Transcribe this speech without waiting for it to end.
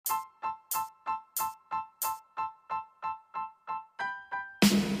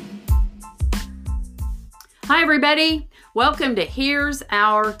Hi, everybody. Welcome to Here's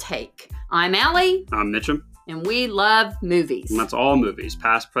Our Take. I'm Allie. I'm Mitchum. And we love movies. And that's all movies,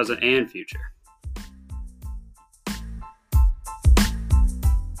 past, present, and future.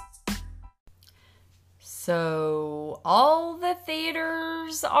 So, all the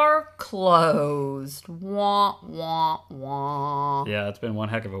theaters are closed. Wah, wah, wah. Yeah, it's been one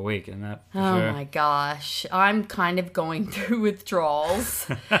heck of a week, isn't that? Oh sure? my gosh. I'm kind of going through withdrawals.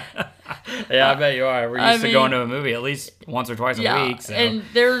 Yeah, I bet you are. We're used to going to a movie at least once or twice a week. So. And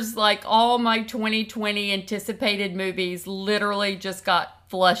there's like all my 2020 anticipated movies literally just got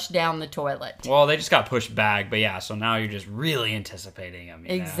flushed down the toilet. Well, they just got pushed back, but yeah, so now you're just really anticipating them.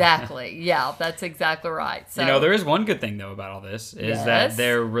 Exactly. Yeah, that's exactly right. So, there is one good thing, though, about all this, is that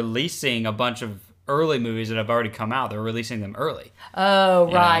they're releasing a bunch of early movies that have already come out. They're releasing them early.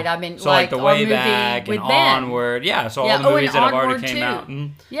 Oh, right. I mean, so like The Way Back and Onward. Yeah, so all the movies that have already came out.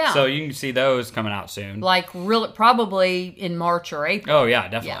 Yeah. So you can see those coming out soon. Like really, probably in March or April. Oh, yeah,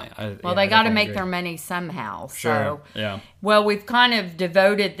 definitely. Yeah. Well, they got to make their money somehow. Sure. So, yeah. Well, we've kind of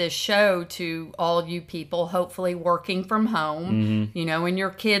devoted this show to all you people, hopefully working from home, and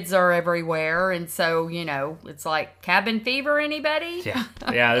your kids are everywhere. And so, it's like cabin fever, anybody? Yeah.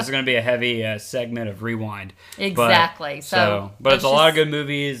 Yeah, this is going to be a heavy segment of Rewind. Exactly. But it's a lot of good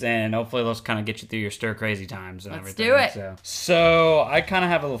movies, and hopefully those kind of get you through your stir-crazy times and everything. Let's do it. So I kind of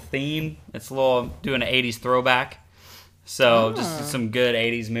have a little theme. It's a little doing an 80s throwback. So just some good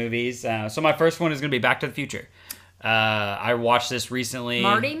 80s movies. So my first one is going to be Back to the Future. I watched this recently.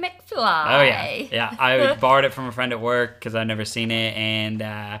 Marty McFly. Oh, yeah. Yeah, I borrowed it from a friend at work because I'd never seen it.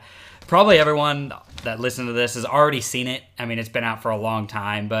 And probably everyone that listened to this has already seen it. I mean, it's been out for a long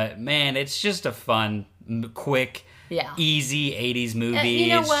time. But, man, it's just a fun, quick, easy 80s movie. You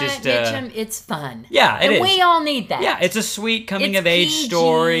know it's what, just, Mitchum? It's fun. Yeah, it is. And we all need that. Yeah, it's a sweet coming-of-age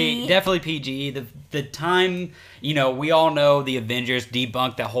story. Definitely PG. The time, we all know the Avengers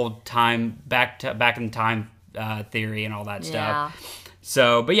debunked that whole time, back in time theory and all that stuff.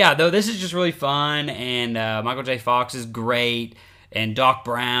 So, but yeah, though this is just really fun, and Michael J. Fox is great, and Doc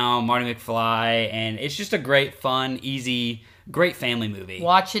Brown, Marty McFly, and it's just a great, fun, easy, great family movie.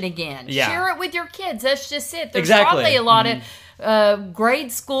 Watch it again. Yeah. Share it with your kids. That's just it. There's Exactly. probably a lot of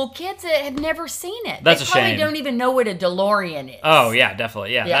grade school kids that have never seen it. That's they a probably shame. don't even know what a DeLorean is. Oh, yeah,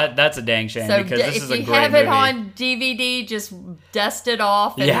 definitely. Yeah, Yeah. That's a dang shame, So because this is a great movie. if you have it on DVD, just dust it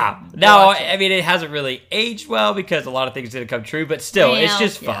off. And No, watch it. I mean, it hasn't really aged well because a lot of things didn't come true, but still, it's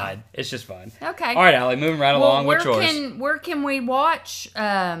just fun. It's just fun. Okay. All right, Allie, moving right along. What's yours? Where can we watch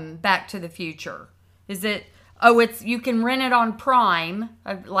Back to the Future? Is it... Oh, you can rent it on Prime,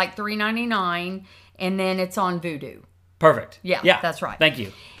 like $3.99, and then it's on Vudu. Perfect. Yeah, that's right. Thank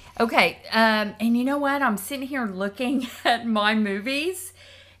you. Okay, and you know what? I'm sitting here looking at my movies,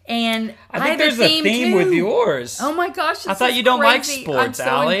 and I think there's a theme with yours. Oh my gosh, I thought you don't like sports, I'm so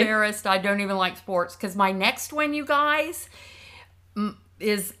Allie. embarrassed. I don't even like sports, because my next one, you guys,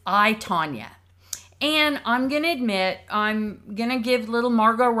 is I, Tonya. And I'm going to admit, I'm going to give little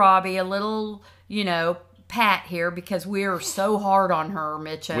Margot Robbie a little, pat here, because we are so hard on her,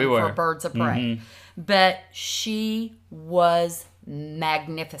 Mitchum, for Birds of Prey. But she was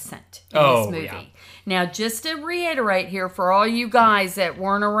magnificent in this movie. Yeah. Now, just to reiterate here, for all you guys that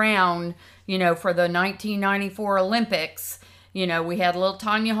weren't around, for the 1994 Olympics, we had a little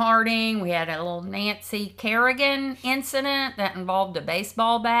Tonya Harding, we had a little Nancy Kerrigan incident that involved a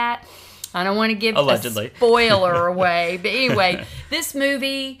baseball bat. I don't want to give Allegedly. a spoiler away, but anyway, this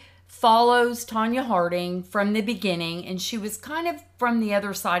movie follows Tonya Harding from the beginning, and she was kind of from the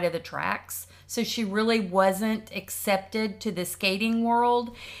other side of the tracks, so she really wasn't accepted to the skating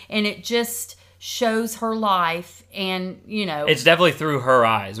world, and it just shows her life, and it's definitely through her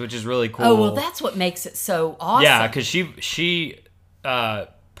eyes, which is really cool. Oh, well, that's what makes it so awesome. Yeah, because she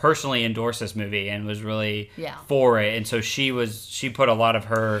personally endorsed this movie and was really for it, and so she put a lot of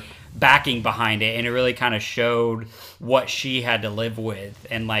her backing behind it, and it really kind of showed what she had to live with,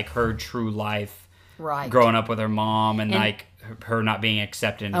 and like her true life, growing up with her mom, and like her not being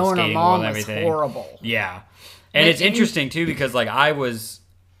accepted in the skating world and everything. Was horrible. Yeah, and it's interesting too, because like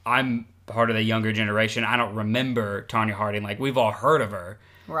I'm part of the younger generation. I don't remember Tonya Harding. Like, we've all heard of her.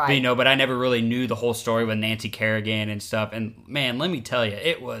 Right. But I never really knew the whole story with Nancy Kerrigan and stuff. And man, let me tell you,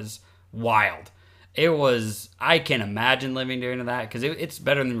 it was wild. I can imagine living during that, because it's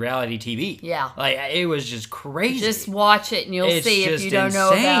better than reality TV. Yeah. Like, it was just crazy. Just watch it and you'll see if you don't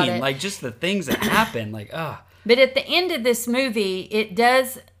know about it. Like, just the things that happen. Like, But at the end of this movie,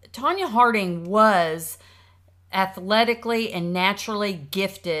 Tonya Harding was athletically and naturally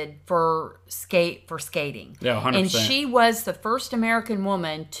gifted for skating. Yeah, 100%. And she was the first American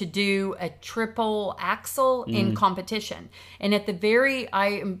woman to do a triple axel in competition. And at the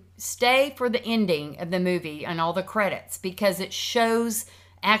I stay for the ending of the movie and all the credits because it shows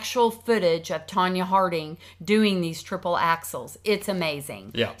actual footage of Tonya Harding doing these triple axels. It's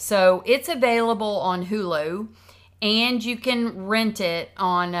amazing. Yeah. So it's available on Hulu. And you can rent it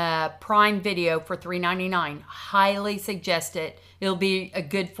on Prime Video for $3.99. Highly suggest it. It'll be a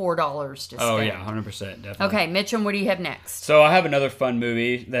good $4 to spend. Oh, yeah, 100%. Definitely. Okay, Mitchum, what do you have next? So I have another fun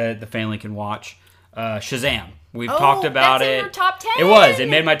movie that the family can watch. Shazam. We've talked about that's it. in your top 10. It was. It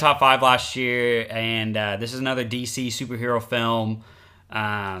made my top 5 last year. And this is another DC superhero film.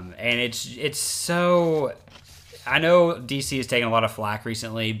 And it's so... I know DC has taken a lot of flack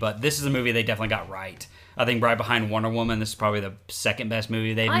recently, but this is a movie they definitely got right. I think right behind Wonder Woman, this is probably the second best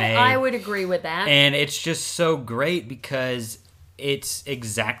movie they've made. I would agree with that. And it's just so great because it's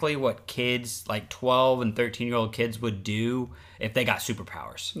exactly what kids, like 12 and 13-year-old kids, would do if they got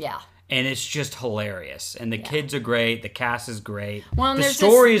superpowers. Yeah. And it's just hilarious. And the kids are great. The cast is great. Well, the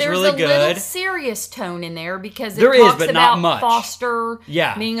story is really There's a little good. serious tone in there because it There is, talks but about not much. foster,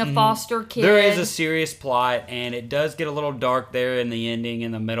 Yeah. being a foster kid. There is a serious plot, and it does get a little dark there in the ending,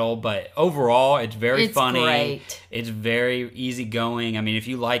 in the middle. But overall, it's very funny. Great. It's very easygoing. I mean, if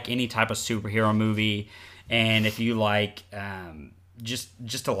you like any type of superhero movie, and if you like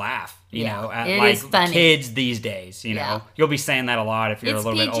just to laugh, you know, at it like is funny. kids these days, you know, Yeah. you'll be saying that a lot if you're It's a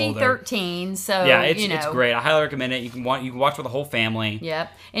little bit older. PG-13, so Yeah, it's you know. it's great. I highly recommend it. You can watch with the whole family.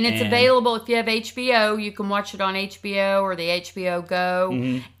 Yep. And it's And- available if you have HBO. You can watch it on HBO or the HBO Go.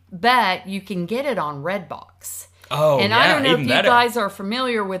 Mm-hmm. But you can get it on Redbox. Oh, And yeah, I don't know if even you better. guys are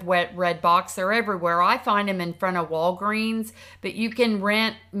familiar with Redbox. They're everywhere. I find them in front of Walgreens. But you can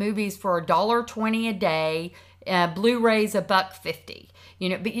rent movies for $1.20 a day. Blu-rays $1.50. You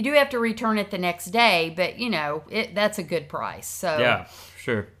know, but you do have to return it the next day. But you know, that's a good price. So Yeah,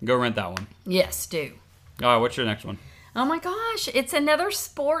 sure. Go rent that one. yes, do. All right, what's your next one? Oh my gosh, it's another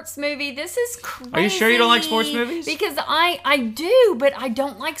sports movie. This is crazy. Are you sure you don't like sports movies? Because I do, but I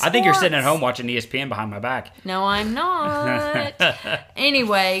don't like sports. I think you're sitting at home watching ESPN behind my back. No, I'm not.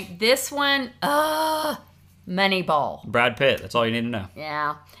 Anyway, this one, Moneyball. Brad Pitt. That's all you need to know.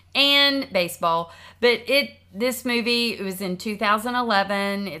 Yeah. And baseball. But this movie, it was in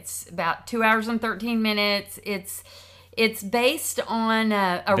 2011. It's about 2 hours and 13 minutes. It's based on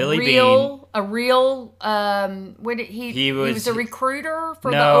a Billy real he He was a was- recruiter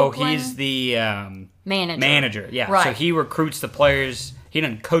for the No, Oakland he's the manager. Yeah, Right. so he recruits the players. He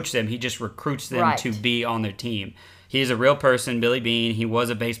doesn't coach them. He just recruits them Right. to be on their team. He's a real person, Billy Beane. He was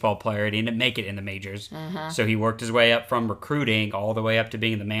a baseball player. He didn't make it in the majors. So he worked his way up from recruiting all the way up to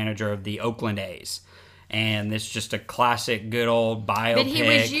being the manager of the Oakland A's. And it's just a classic, good old biopic. But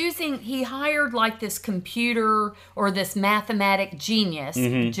he hired like this computer or this mathematic genius.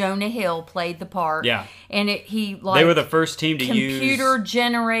 Jonah Hill played the part. Mm-hmm. Yeah. And they were the first team to use computer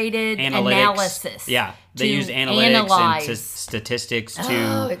generated analytics. analysis. Yeah, they to use analytics analyze. and statistics Oh,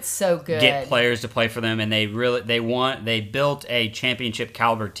 to it's so good. get players to play for them, and they built a championship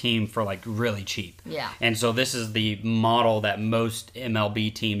caliber team for like really cheap. Yeah. And so this is the model that most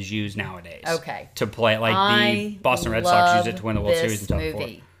MLB teams use nowadays. Okay. To play like the Boston Red Sox use it to win the World Series and stuff.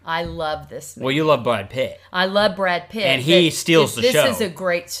 movie. I love this movie. Well, you love Brad Pitt. I love Brad Pitt. And he but steals the show. This is a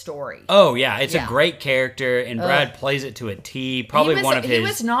great story. Oh yeah, it's Yeah. a great character, and Brad plays it to a T. Probably he one of his. He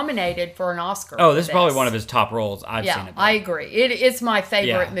was nominated for an Oscar. Oh, for this is probably one of his top roles I've seen. Yeah, It. I agree. It's my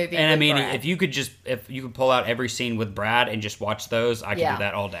favorite movie. And I with mean, Brad. if you could pull out every scene with Brad and just watch those, I could do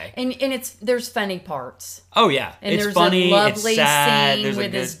that all day. And there's funny parts. Oh yeah, And it's there's funny. a lovely it's sad. scene There's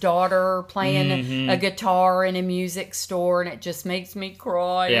with his daughter playing a guitar in a music store, and it just makes me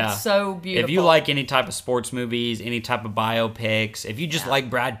cry. Yeah. It's so beautiful. If you like any type of sports movies, any type of biopics, if you just like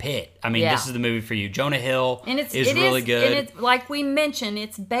Brad Pitt, I mean, Yeah. this is the movie for you. Jonah Hill and is really good. And it's like we mentioned,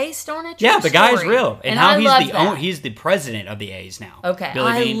 it's based on a true Yeah, the guy's story. real, and I how love he's that. he's the president of the A's now. Okay,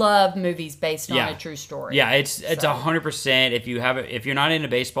 Billy I Beane. love movies based on a true story. Yeah, it's 100%. If you're not into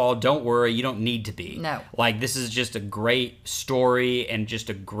baseball, don't worry. You don't need to be. No. Like this is just a great story and just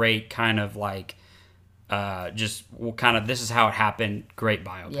a great kind of like, this is how it happened. Great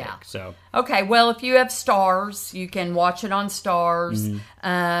biopic. Yeah. So Okay, well, if you have Stars, you can watch it on Stars.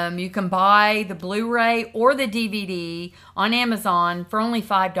 You can buy the Blu-ray or the DVD on Amazon for only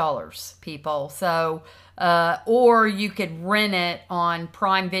 $5, people. So, or you could rent it on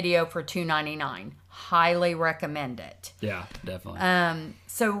Prime Video for $2.99. Highly recommend it. yeah, definitely.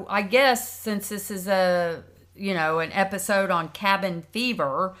 So I guess since this is an episode on cabin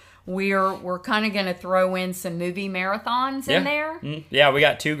fever, we're kind of going to throw in some movie marathons in there. Yeah, we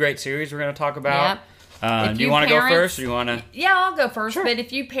got 2 great series we're going to talk about. Yep. Do you want to go first, or you want to? Yeah, I'll go first. Sure. But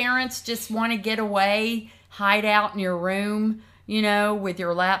if you parents just want to get away, hide out in your room, with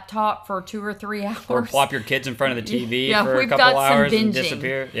your laptop for 2 or 3 hours, or plop your kids in front of the TV for a we've couple got hours some and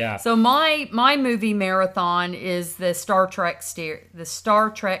disappear. Yeah. So my movie marathon is the Star Trek series.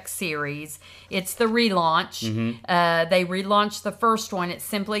 It's the relaunch. They relaunched the first one. It's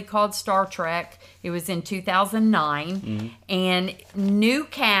simply called Star Trek. It was in 2009, and new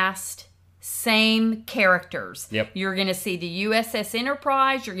cast. Same characters. Yep. You're going to see the USS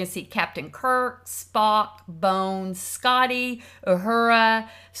Enterprise. You're going to see Captain Kirk, Spock, Bones, Scotty, Uhura,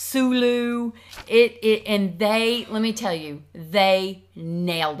 Sulu. And let me tell you, they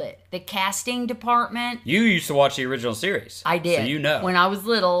nailed it. The casting department. You used to watch the original series. I did. So you know. When I was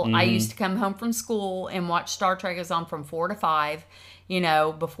little, I used to come home from school and watch Star Trek. It was on from 4 to 5,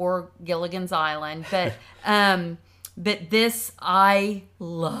 before Gilligan's Island. But, But this I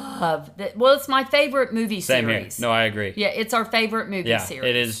love. Well, it's my favorite movie Same series. Here. No, I agree. Yeah, it's our favorite movie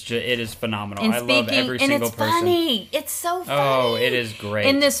series. It is phenomenal. And I love every single person. And it's funny. It's so funny. Oh, it is great.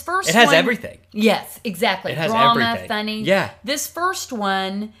 And this first one... It has one, everything. Yes, exactly. It has Drama, everything. Funny. Yeah. This first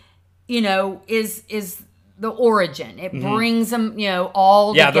one, is the origin. It brings them,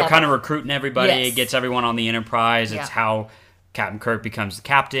 all together. Yeah, they're kind of recruiting everybody. Yes. It gets everyone on the Enterprise. It's how Captain Kirk becomes the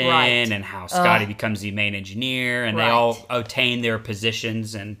captain, and how Scotty becomes the main engineer, and they all attain their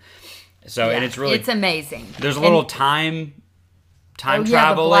positions, and so and it's amazing. There's a little time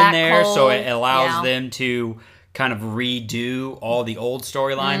travel in there, so it allows them to kind of redo all the old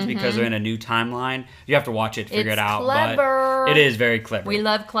storylines because they're in a new timeline. You have to watch it to figure it out. Clever. But it is very clever. We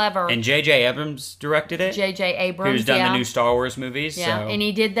love clever. And J.J. Abrams directed it. J.J. Abrams, who's done the new Star Wars movies. Yeah, so. And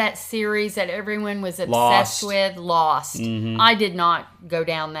he did that series that everyone was obsessed with, Lost. I did not go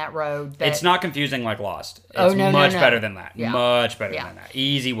down that road. But it's not confusing like Lost. It's much better than that. Yeah. Much better than that.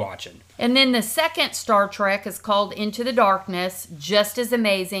 Easy watching. And then the second Star Trek is called Into the Darkness. Just as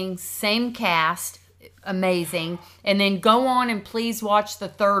amazing. Same cast. Amazing. And then go on and please watch the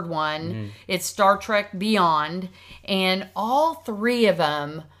third one. It's Star Trek Beyond. And all 3 of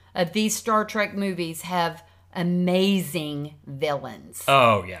these Star Trek movies have amazing villains.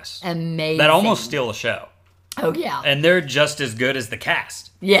 Oh, yes. Amazing. That almost steal a show. Oh, yeah. And they're just as good as the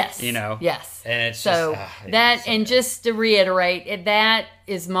cast. Yes. Yes. And it's so just, and just to reiterate, that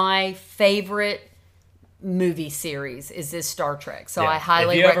is my favorite movie series is this Star Trek. So I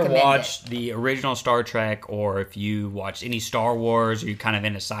highly recommend it. If you ever watched the original Star Trek, or if you watched any Star Wars, or you're kind of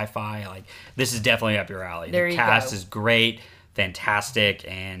into sci-fi, this is definitely up your alley. The cast is great, fantastic,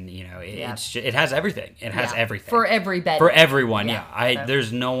 and it has everything. It has everything for everybody, for everyone.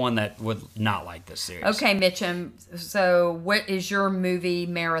 There's no one that would not like this series. Okay, Mitchum. So, what is your movie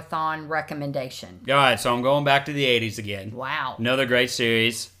marathon recommendation? All right, so I'm going back to the '80s again. Wow, another great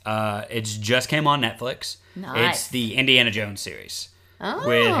series. It's just came on Netflix. Nice. It's the Indiana Jones series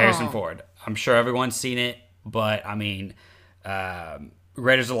with Harrison Ford. I'm sure everyone's seen it, but I mean,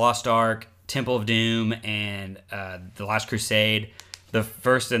 Raiders of the Lost Ark, Temple of Doom, and The Last Crusade. The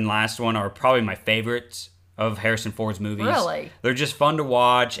first and last one are probably my favorites of Harrison Ford's movies. Really? They're just fun to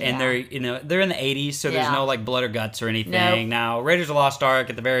watch, and they're in the 80s, so there's no blood or guts or anything. Nope. Now, Raiders of the Lost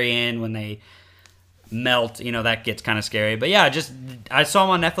Ark at the very end when they melt, that gets kind of scary. But yeah, I saw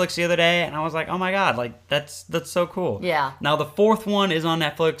them on Netflix the other day, and I was like, oh my god, that's so cool. Yeah. Now the 4th one is on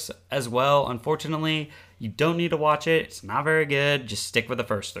Netflix as well. Unfortunately, you don't need to watch it. It's not very good. Just stick with the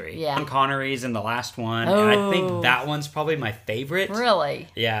first 3. Yeah. Sean Connery's in the last one, and I think that one's probably my favorite. Really?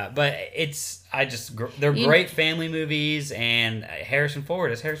 Yeah, but they're great family movies, and Harrison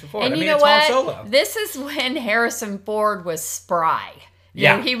Ford is Harrison Ford. And you know what? Han Solo. This is when Harrison Ford was spry.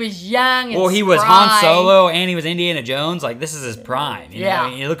 Yeah. He was young and Well, he was Han Solo, and he was Indiana Jones. This is his prime. You know?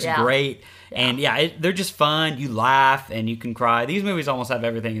 He looks great. And they're just fun. You laugh and you can cry. These movies almost have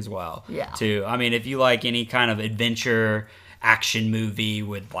everything as well. Yeah. Too. I mean, if you like any kind of adventure action movie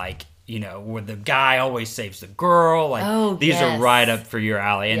with where the guy always saves the girl, these are right up for your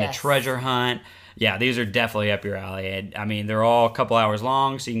alley. And the treasure hunt. Yeah, these are definitely up your alley. And I mean, they're all a couple hours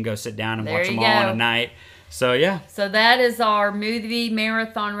long, so you can go sit down and watch them all in a night. So, yeah. So that is our movie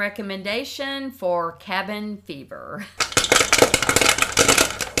marathon recommendation for Cabin Fever.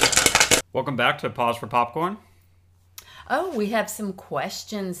 Welcome back to Pause for Popcorn. Oh, we have some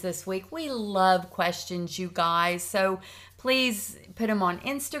questions this week. We love questions, you guys. So please put them on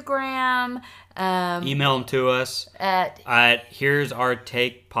Instagram. Email them to us at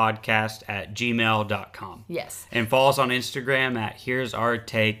here'souartakepodcast@gmail.com. Yes. And follow us on Instagram at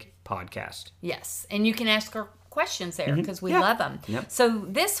here'souartakepodcast. Yes. And you can ask questions there because we love them. Yep. So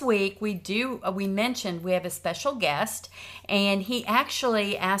this week we mentioned we have a special guest, and he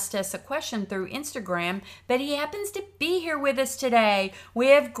actually asked us a question through Instagram, but he happens to be here with us today. We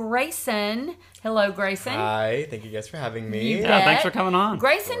have Grayson. Hello, Grayson. Hi, thank you guys for having me. Yeah, thanks for coming on.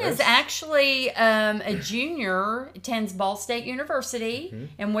 Grayson is actually a junior, attends Ball State University,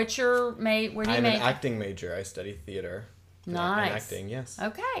 and what's your where do you I'm major? an acting major. I study theater. Nice. And acting, yes.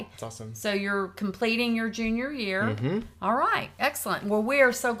 Okay. It's awesome. So you're completing your junior year. All right. Excellent. Well, we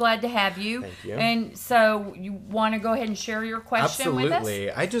are so glad to have you. Thank you. And so you want to go ahead and share your question with us?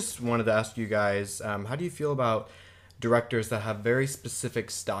 Absolutely. I just wanted to ask you guys, how do you feel about directors that have very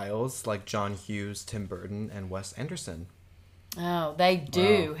specific styles like John Hughes, Tim Burton, and Wes Anderson? Oh, they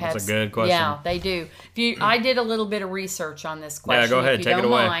do. Wow, that's a good question. Yeah, they do. I did a little bit of research on this question. Yeah, go ahead. If you Take it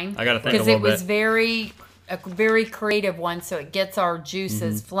don't away. mind, I got to think a because little it was bit. a very creative one, so it gets our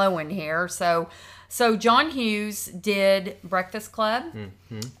juices flowing here. So John Hughes did Breakfast Club,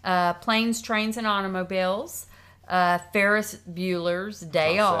 Planes, Trains, and Automobiles, Ferris Bueller's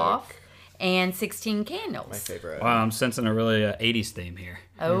Day Classic. Off, and 16 Candles. My favorite. Wow, I'm sensing a really 80s theme here.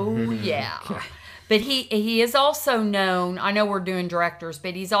 Oh, yeah. But he is also known, I know we're doing directors,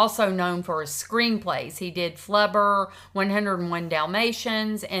 but he's also known for his screenplays. He did Flubber, 101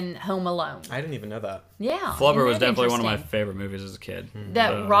 Dalmatians, and Home Alone. I didn't even know that. Yeah. Flubber isn't was that definitely one of my interesting? favorite movies as a kid. That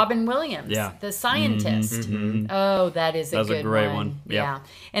So- Robin Williams, Yeah. the scientist. Oh, that is a That was a good great one. one. Yep. Yeah.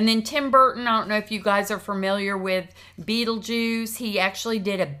 And then Tim Burton, I don't know if you guys are familiar with Beetlejuice. He actually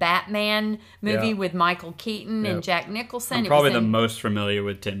did a Batman movie Yeah. with Michael Keaton and Yep. Jack Nicholson. I'm It probably was the in- most familiar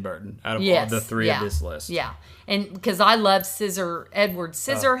with Tim Burton out of all Yes, the three yeah, of this list. Yeah. And because I love Edward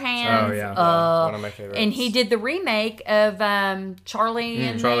Scissorhands. Oh, yeah. One of my favorites. And he did the remake of Charlie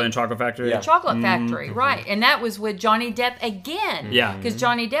and Charlie and Chocolate Factory. Yeah. Chocolate Factory, right? And that was with Johnny Depp again. Yeah. because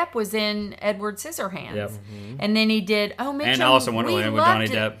Johnny Depp was in Edward Scissorhands. Yep. And then he did Mitchell, And Alice in we Wonderland with Johnny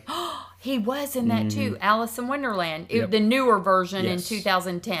loved it. Depp. He was in that too, Alice in Wonderland, Yep. the newer version Yes. in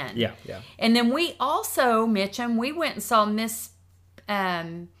 2010. Yeah. Yeah. And then we also, Mitchum, we went and saw Miss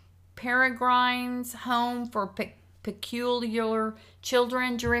Peregrine's Home for Peculiar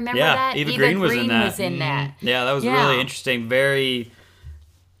Children. Do you remember Yeah, that? Eva Green was in that. was in that. Yeah, that was Yeah. really interesting. Very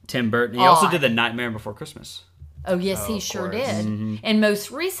Tim Burton. He also Odd. did The Nightmare Before Christmas. Oh, yes, he of sure course. did. And most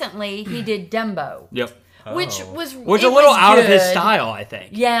recently, he did Dumbo, Yep. which Oh. was Which it a little was out of his good. style, I think.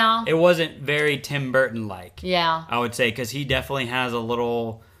 Yeah, It wasn't very Tim Burton like. yeah. I would say, because he definitely has a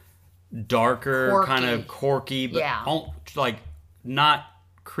little darker, Quirky. kind of quirky, but Yeah. like not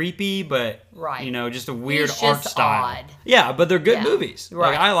creepy, but Right. just a weird He's art just style. odd. Yeah, but they're good Yeah. movies.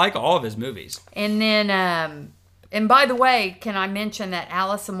 Right. Like, I like all of his movies. And then, and by the way, can I mention that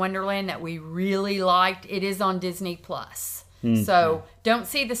Alice in Wonderland that we really liked? It is on Disney Plus. So don't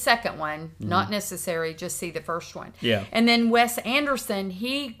see the second one, not necessary. Just see the first one. Yeah. And then Wes Anderson,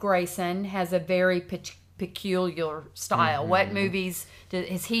 Grayson, has a very peculiar style. What movies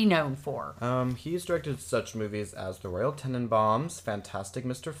is he known for? He's directed such movies as The Royal Tenenbaums, Fantastic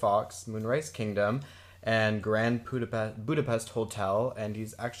Mr. Fox, Moonrise Kingdom, and Grand Budapest Hotel, and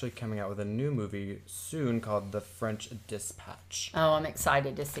he's actually coming out with a new movie soon called The French Dispatch. Oh, I'm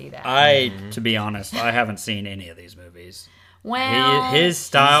excited to see that. To be honest, I haven't seen any of these movies. Well, His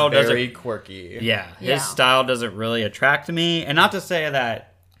style Very doesn't. quirky. Yeah, Yeah. his style doesn't really attract me, and not to say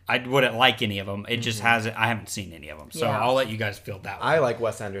that I wouldn't like any of them. It just hasn't. I haven't seen any of them, so Yeah. I'll let you guys feel that way. I like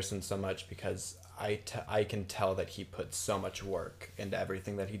Wes Anderson so much because I can tell that he puts so much work into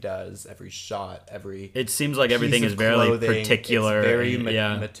everything that he does, every shot, every It seems like everything piece is of very clothing. particular. It's very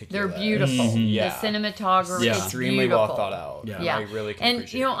yeah. meticulous. they're beautiful. Yeah. The cinematography Yeah. is Extremely beautiful. well thought out. Yeah. Yeah. I really can and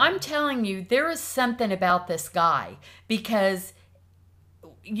appreciate you know, that. I'm telling you, there is something about this guy because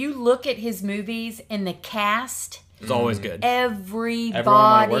you look at his movies and the cast. It's always good.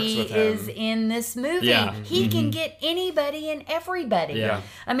 Everybody works with him. is in this movie. Yeah. He can get anybody and everybody. Yeah.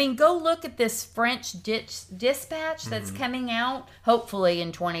 I mean, go look at this French Dispatch that's coming out, hopefully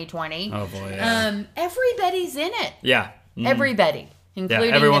in 2020. Oh boy. Yeah. Everybody's in it. yeah. Everybody.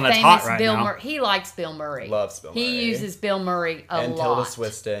 Including everyone the that's famous hot right Bill now. Murray. He likes Bill Murray. Loves Bill He Murray. uses Bill Murray a and lot. Tilda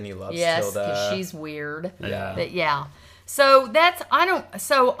Swinton, he loves Yes, Tilda. because she's weird. Yeah. But yeah. So that's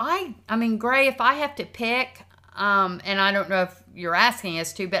I mean, Gray, if I have to pick, and I don't know if you're asking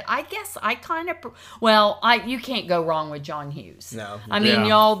us to, but I guess I kind of you can't go wrong with John Hughes. No. I mean, Yeah.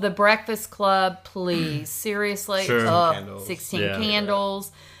 y'all, The Breakfast Club, please, seriously. Sure. Candles. 16 Yeah.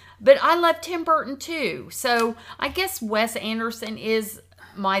 Candles. But I love Tim Burton too. So I guess Wes Anderson is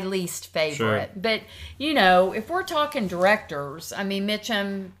my least favorite. Sure. But, you know, if we're talking directors, I mean,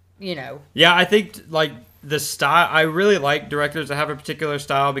 Mitchum, you know. Yeah, I think like the style, I really like directors that have a particular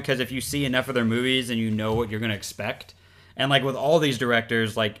style, because if you see enough of their movies and you know what you're going to expect, and like with all these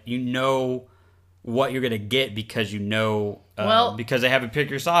directors, like you know what you're going to get because you know, because they have a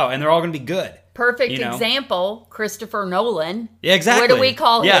particular style, and they're all going to be good. Perfect you know? Example, Christopher Nolan. Yeah, exactly. What do we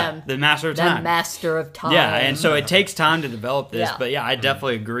call him? The Master of Time. The Master of Time. Yeah, and so it takes time to develop this, Yeah. but yeah, I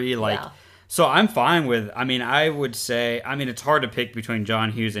definitely agree. Like, so I'm fine with. I mean, I would say. I mean, it's hard to pick between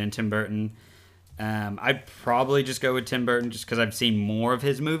John Hughes and Tim Burton. I'd probably just go with Tim Burton just because I've seen more of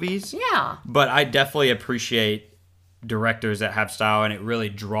his movies. Yeah. But I definitely appreciate directors that have style, and it really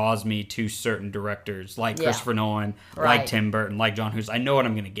draws me to certain directors like Christopher Nolan, like Tim Burton, like John Hughes. I know what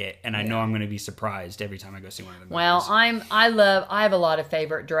I'm going to get, and I know I'm going to be surprised every time I go see one of them. Well, I have a lot of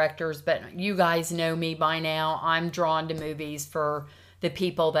favorite directors, but you guys know me by now. I'm drawn to movies for the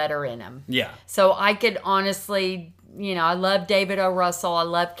people that are in them. Yeah. So I could honestly, I love David O. Russell. I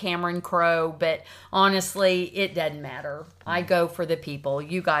love Cameron Crowe, but honestly, it doesn't matter. I go for the people.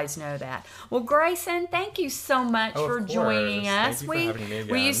 You guys know that. Well, Grayson, thank you so much for joining us. Thank you for having me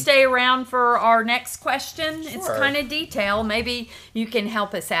again. Will you stay around for our next question? Sure. It's kind of detailed. Maybe you can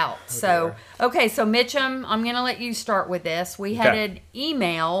help us out. So Mitchum, I'm going to let you start with this. We had an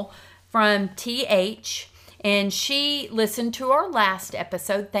email from TH. And she listened to our last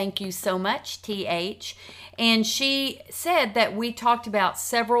episode. Thank you so much, TH. And she said that we talked about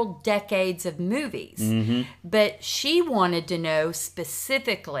several decades of movies. Mm-hmm. But she wanted to know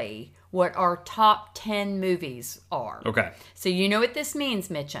specifically what our top 10 movies are. Okay. So you know what this means,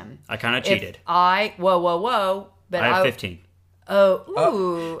 Mitchum. I kind of cheated. Whoa. But I have 15.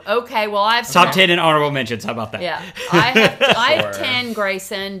 Okay. Well, I've top 10 and honorable mentions. How about that? Yeah, I have 10,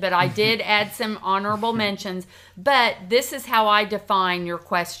 Grayson, but I did add some honorable mentions. But this is how I define your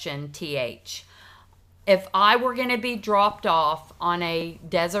question, TH. If I were going to be dropped off on a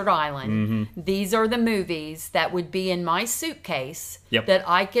desert island, these are the movies that would be in my suitcase that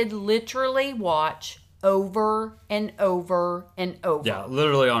I could literally watch over and over and over. Yeah,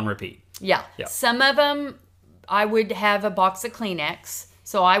 literally on repeat. Yeah. Some of them, I would have a box of Kleenex.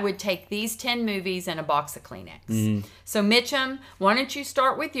 So I would take these 10 movies and a box of Kleenex. So Mitchum, why don't you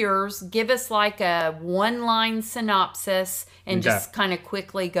start with yours? Give us like a one-line synopsis and just kind of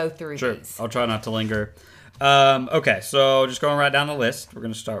quickly go through these. I'll try not to linger. Okay, so just going right down the list, we're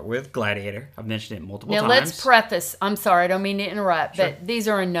going to start with Gladiator. I've mentioned it multiple times. Now let's preface. I'm sorry, I don't mean to interrupt, but these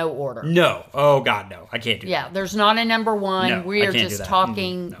are in no order. No. Oh, God, no. I can't do that. Yeah, there's not a number one. No, we I are can't just do that.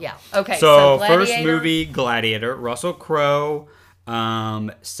 talking. No. Yeah. Okay, So Gladiator. first movie, Gladiator. Russell Crowe,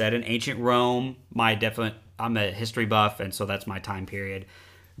 set in ancient Rome. I'm a history buff, and so that's my time period.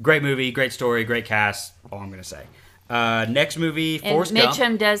 Great movie, great story, great cast. All I'm going to say. Next movie, Forrest Gump.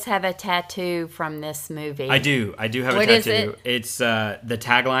 Mitchum does have a tattoo from this movie. I do have a tattoo. What is it? It's the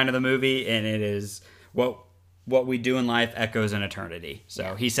tagline of the movie, and it is what we do in life echoes in eternity.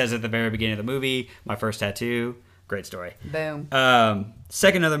 So he says at the very beginning of the movie, my first tattoo. Great story. Boom.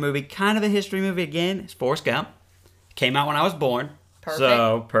 Second other movie, kind of a history movie again, is Forrest Gump. Came out when I was born. Perfect.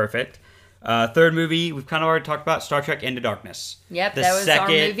 So perfect. Third movie, we've kind of already talked about, Star Trek Into Darkness. Yep, that was our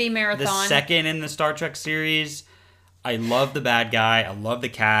movie marathon. The second in the Star Trek series. I love the bad guy. I love the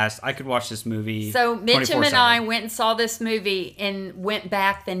cast. I could watch this movie. So Mitchum 24/7. and I went and saw this movie and went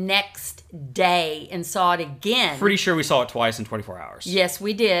back the next day and saw it again. Pretty sure we saw it twice in 24 hours. Yes,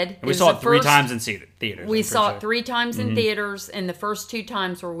 we did. And we saw it 3 times in theaters. We saw it 3 times in theaters, and the first 2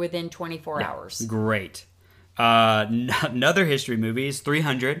 times were within 24 hours. Great. Another history movie is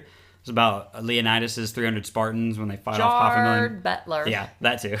 300. It's about Leonidas' 300 Spartans when they fight off 500,000. Gerard Butler. Yeah,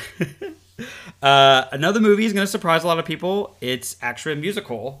 that too. Another movie is going to surprise a lot of people. It's actually a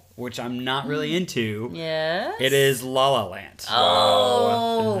musical, which I'm not really into. Yes. It is La La Land.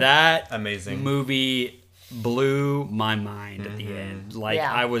 Oh. That amazing movie blew my mind at the end. Like,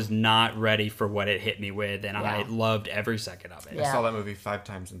 I was not ready for what it hit me with, and I loved every second of it. Yeah. I saw that movie 5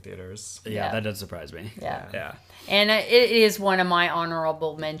 times in theaters. Yeah, that does surprise me. Yeah. And it is one of my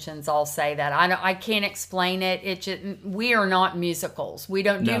honorable mentions. I'll say that I can't explain it. It just, we are not musicals. We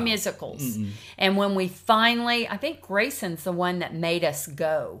don't do musicals. And when we finally, I think Grayson's the one that made us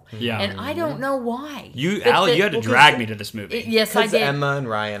go. Yeah, and I don't know why. Allie, you had to drag me to this movie. Yes, I did. Emma and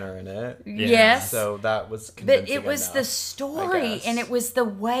Ryan are in it. Yes. So that was But it convincing was enough, the story, and it was the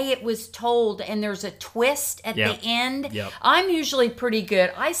way it was told, and there's a twist at the end. Yep. I'm usually pretty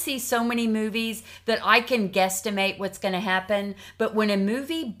good. I see so many movies that I can guesstimate what's going to happen, but when a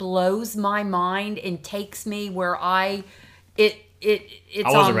movie blows my mind and takes me where I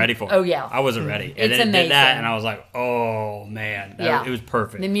wasn't ready for it. Oh yeah, I wasn't ready. And it's then it amazing. did that, and I was like, oh man, it was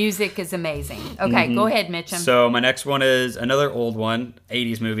perfect. The music is amazing. Okay, go ahead, Mitchum. So my next one is another old one,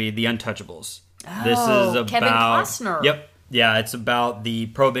 80s movie, The Untouchables. This is about Kevin Costner. Yep. Yeah, it's about the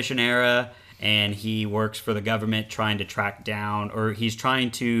Prohibition era, and he works for the government trying to track down, or he's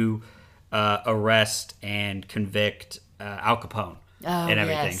trying to arrest and convict Al Capone and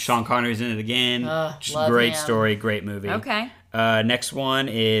everything. yes. Sean Connery's in it again. Just love great him. story, great movie. Okay. Next one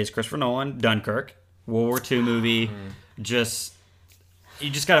is Christopher Nolan, Dunkirk, World War II movie. You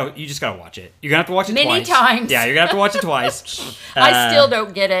just gotta watch it. You're gonna have to watch it Many twice. times. Yeah, you're gonna have to watch it twice. I still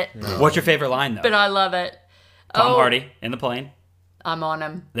don't get it, What's your favorite line though? but I love it. Tom Hardy in the plane. I'm on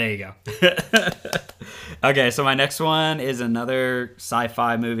him. There you go. Okay, so my next one is another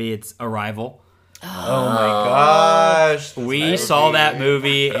sci-fi movie. It's Arrival. Oh my gosh. We saw that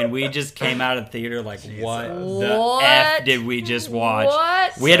movie and we just came out of the theater like, what the What? F did we just watch?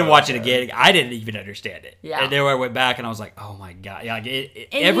 What? We had to watch it again. I didn't even understand it. Yeah. And then I went back and I was like, oh my God. Yeah, like And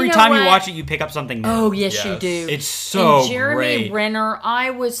every you know time you what? watch it, you pick up something new. Oh, yes, you Yes. do. It's so and Jeremy great. Renner,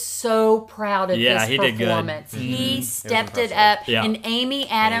 I was so proud of Yeah, this he did good. performance. He stepped it impressive. up. Yeah. And Amy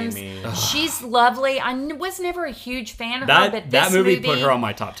Adams, Amy. she's lovely. I was never a huge fan of her, That, but that this movie put her on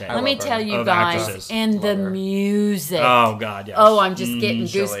my top 10. Let me love her. tell you Of guys, actresses. and the Love her. music. Oh, God, yes. Oh, I'm just getting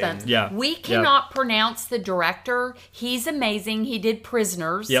Chilling. goosebumps. Yeah. We Yep. cannot pronounce the director. He's amazing. He did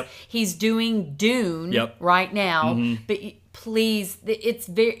Prisoners. Yep. He's doing Dune Yep. right now. But please,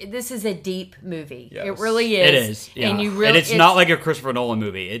 this is a deep movie. Yes. It really is. It is, yeah. And you really, it's not like a Christopher Nolan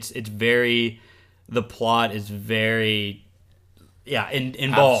movie. It's very, the plot is very,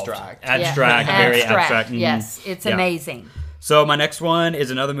 involved, Abstract. very abstract. Mhm. Yes, it's Yeah. amazing. So my next one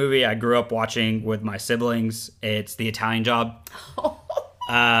is another movie I grew up watching with my siblings. It's The Italian Job.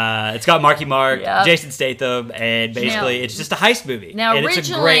 It's got Marky Mark, Yep. Jason Statham, and basically Now- it's just a heist movie. Now, and originally, it's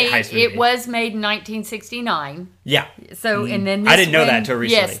a great heist movie. it was made in 1969. Yeah. So, and then I this didn't know that one- until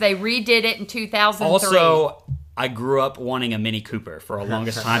recently. Yes, they redid it in 2003. Also, I grew up wanting a Mini Cooper for a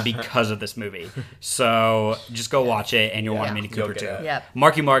longest time because of this movie. So just go watch it, and you'll want a Mini You'll Cooper get too. it. Yep.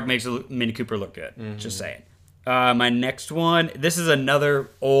 Marky Mark makes a Mini Cooper look good. Just saying. My next one. This is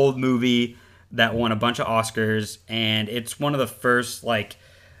another old movie that won a bunch of Oscars, and it's one of the first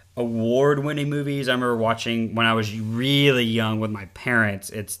award-winning movies I remember watching when I was really young with my parents.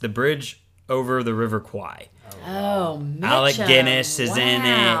 It's The Bridge Over the River Kwai. Oh, Mitchum. Alec Guinness is in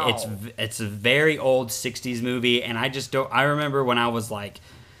Wow. it. It's a very old 60s movie, and I just don't. I remember when I was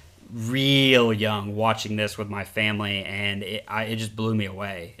real young watching this with my family, and it just blew me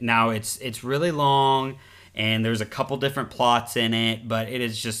away. Now it's really long, and there's a couple different plots in it, but it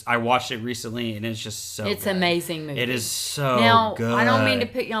is just. I watched it recently, and it's just so. It's good. an amazing movie. It is so Now, good. I don't mean to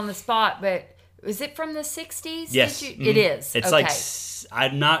put you on the spot, but is it from the 60s? Yes. It is. It's okay.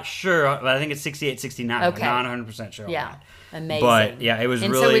 I'm not sure, but I think it's 68, 69. Okay. I'm not 100% sure. on Yeah. that. Amazing. But yeah, it was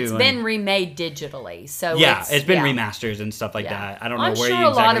and really. so it's been remade digitally. So Yeah, it's been yeah. remasters and stuff like Yeah. that. I don't know I'm where sure you a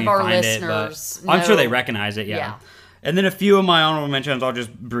lot exactly of our find it, listeners but I'm sure know- they recognize it. Yeah. Yeah. And then a few of my honorable mentions, I'll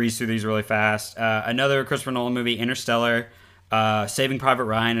just breeze through these really fast. Another Christopher Nolan movie, Interstellar, Saving Private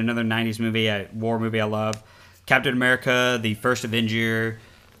Ryan, another 90s movie, war movie I love. Captain America, The First Avenger,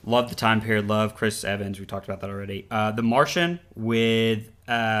 love the time period, love Chris Evans, we talked about that already. The Martian with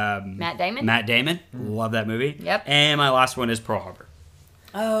Matt Damon. Love that movie. Yep. And my last one is Pearl Harbor.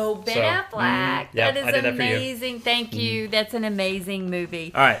 Oh, Ben So, Affleck. yep, That is I did that for you. amazing. Thank you. That's an amazing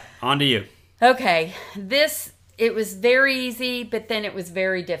movie. All right, on to you. Okay, it was very easy, but then it was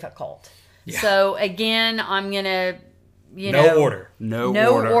very difficult. So again, I'm gonna, No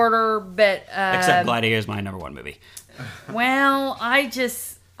order, but except Gladiator is my number one movie. well, I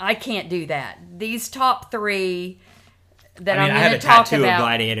can't do that. These top three that I I'm have going a to talk tattoo of about,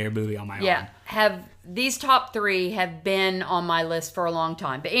 Gladiator movie on my arm. these top three have been on my list for a long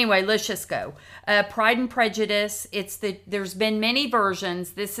time. But anyway, let's just go. Pride and Prejudice. There's been many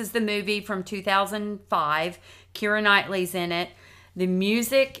versions. This is the movie from 2005. Keira Knightley's in it. The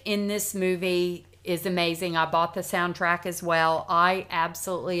music in this movie is amazing. I bought the soundtrack as well. I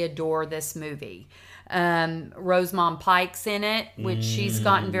absolutely adore this movie. Rosamund Pike's in it, which she's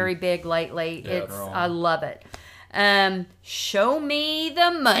gotten very big lately. I love it. Show Me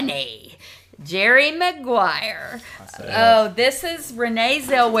the Money. Jerry Maguire. Oh, this is Renee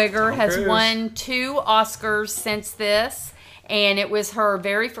Zellweger has Cruise. won 2 Oscars since this. And it was her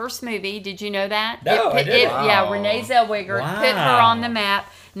very first movie. Did you know that? No, I didn't. Yeah, Wow. Renee Zellweger put her on the map.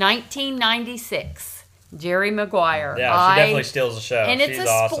 1996. Jerry Maguire. steals the show. And it's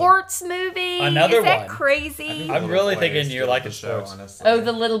a sports movie. Another Is that one. crazy? I'm really thinking you're liking show, sports. honestly. Oh,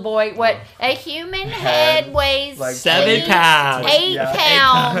 the little boy. What? A human head weighs like 7 pounds. 8 Yeah.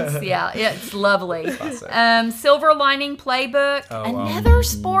 pounds. Yeah, it's lovely. Classic. Silver Lining Playbook. Oh, wow. Another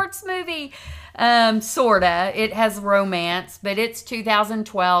sports movie. Sorta. It has romance, but it's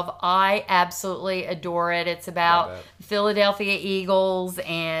 2012. I absolutely adore it. It's about Love it. Philadelphia Eagles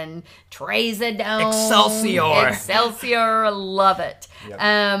and Trazodone. Excelsior. Excelsior. Love it.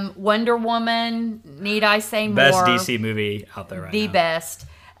 Yep. Wonder Woman. Need I say more? Best DC movie out there right The now. best.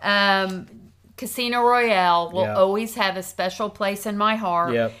 Casino Royale will Yeah. always have a special place in my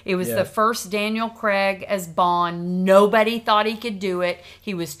heart. Yep. It was Yep. the first Daniel Craig as Bond. Nobody thought he could do it.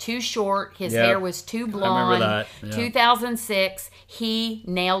 He was too short. His Yep. hair was too blonde. that, yeah. 2006, he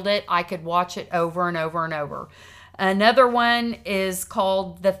nailed it. I could watch it over and over and over. Another one is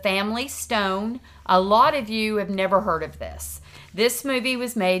called The Family Stone. A lot of you have never heard of this. This movie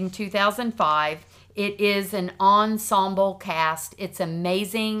was made in 2005. It is an ensemble cast. It's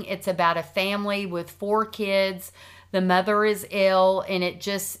amazing. It's about a family with 4 kids. The mother is ill, and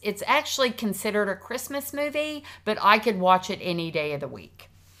it's actually considered a Christmas movie, but I could watch it any day of the week.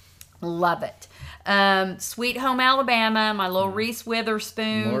 Love it. Sweet Home Alabama, my little Reese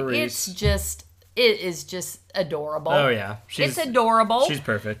Witherspoon. More Reese. It is just adorable. Oh, yeah. It's adorable. She's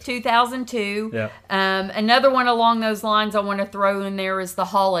perfect. 2002. Yeah. Another one along those lines I want to throw in there is The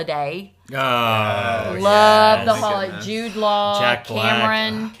Holiday. Oh, Love The my Holiday. goodness. Jude Law, Jack Black.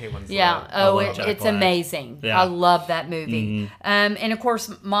 Cameron. Kate Winslet. Yeah. I Oh, love Jack it's Black. amazing. Yeah. I love that movie. And of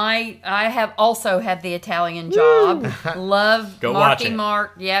course, I have also had The Italian Job. Love Go watch Marky it.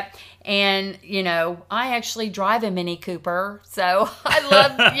 Mark. Yep. And I actually drive a Mini Cooper, so I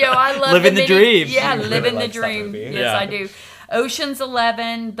love Living the dream. Yeah, She really living the likes that dream. movie. Yes, Yeah. I do. Ocean's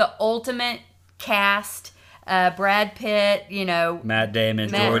 11, the ultimate cast. Brad Pitt, Matt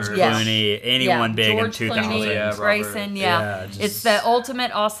Damon, Matt- George yeah. Clooney, anyone big George in 2000. Clooney, Yeah, Robert. Grayson, Yeah, just- it's the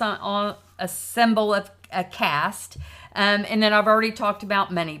ultimate awesome assemble of a cast. And then I've already talked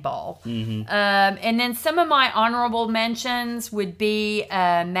about Moneyball. And then some of my honorable mentions would be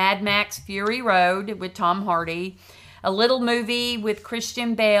Mad Max Fury Road with Tom Hardy, a little movie with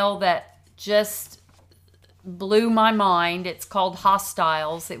Christian Bale that just blew my mind. It's called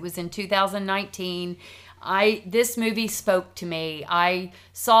Hostiles. It was in 2019. This movie spoke to me. I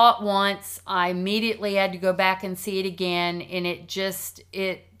saw it once. I immediately had to go back and see it again, and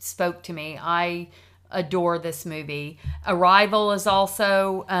it spoke to me. I adore this movie. Arrival is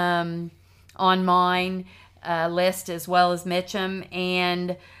also on mine list, as well as Mitchum,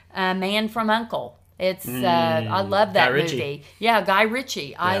 and Man from U.N.C.L.E. It's I love that Guy Ritchie. movie. Yeah, Guy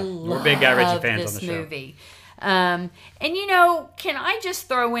Ritchie. I we're love big Guy Ritchie fans this on the show. movie. And can I just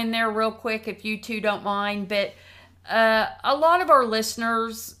throw in there real quick, if you two don't mind, but a lot of our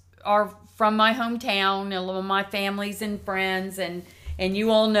listeners are from my hometown, and a lot of my families and friends, and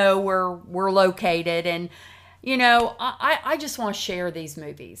you all know where we're located, and I just want to share these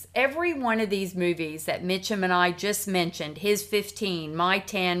movies. Every one of these movies that Mitchum and I just mentioned, his 15, my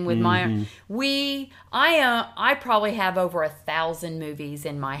 10 with my, I probably have over 1,000 movies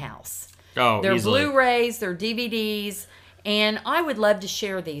in my house. Oh, They're easily. Blu-rays, they're DVDs, and I would love to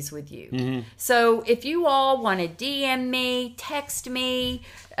share these with you. So if you all want to DM me, text me,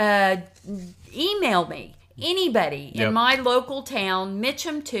 email me, anybody Yep. in my local town,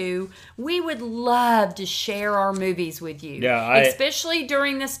 Mitchum too, we would love to share our movies with you. Yeah, especially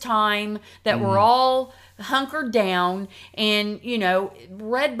during this time that we're all hunkered down, and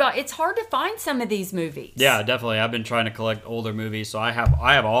it's hard to find some of these movies. Yeah, definitely. I've been trying to collect older movies, so I have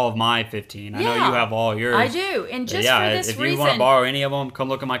all of my 15. I know Yeah. you have all yours. I do, and But just yeah, for this if reason, you want to borrow any of them, come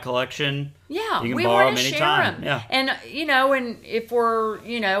look at my collection. yeah, you can we borrow want them to share anytime. them. Yeah. And and if we're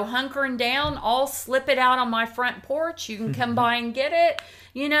hunkering down, I'll slip it out on my front porch. You can come by and get it.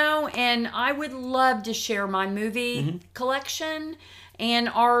 And I would love to share my movie collection and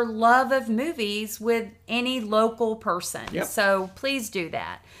our love of movies with any local person. Yep. So please do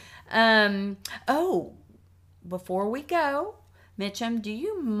that. Before we go, Mitchum, do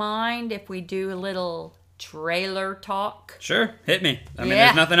you mind if we do a little trailer talk? Sure, hit me. I mean, Yeah.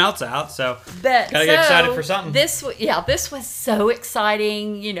 there's nothing else out, so But gotta get excited for something. This was so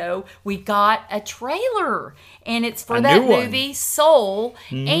exciting. We got a trailer, and it's for A that new one. movie Soul,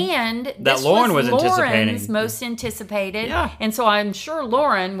 and this Lauren was Lauren's anticipating. most anticipated. Yeah. And so I'm sure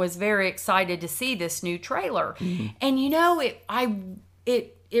Lauren was very excited to see this new trailer. Mm-hmm. And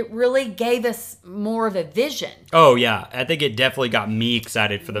it really gave us more of a vision. Oh yeah, I think it definitely got me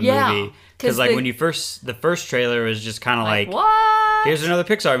excited for the Yeah, movie 'cause because like the- when the first trailer was just kind of like, what? here's another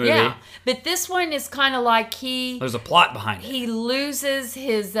Pixar movie. Yeah, but this one is kind of like There's a plot behind it. he loses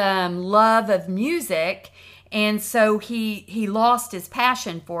his love of music, and so he lost his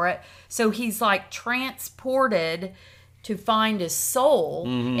passion for it. So he's like transported to find his soul,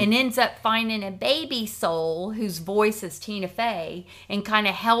 and ends up finding a baby soul whose voice is Tina Fey, and kind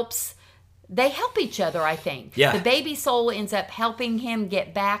of helps they help each other, I think. Yeah. The baby soul ends up helping him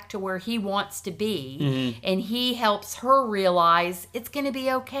get back to where he wants to be, and he helps her realize it's going to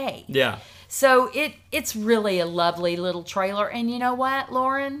be okay. Yeah. So it's really a lovely little trailer. And you know what,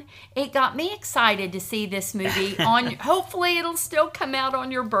 Lauren? It got me excited to see this movie on. Hopefully it'll still come out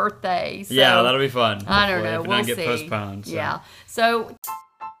on your birthday. So, Yeah, that'll be fun. I don't know. If it We'll doesn't see. get postponed. So. Yeah. So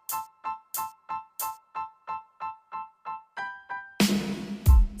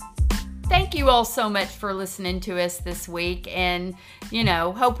thank you all so much for listening to us this week, and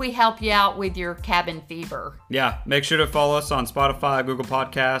hope we help you out with your cabin fever. Yeah, make sure to follow us on Spotify, Google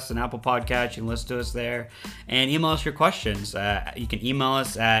Podcasts, and Apple Podcasts. You can listen to us there, and email us your questions. You can email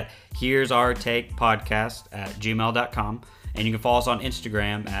us at here'souurtakepodcast@gmail.com, and you can follow us on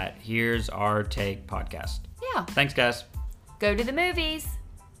Instagram at here'souurtakepodcast. Yeah. Thanks, guys. Go to the movies.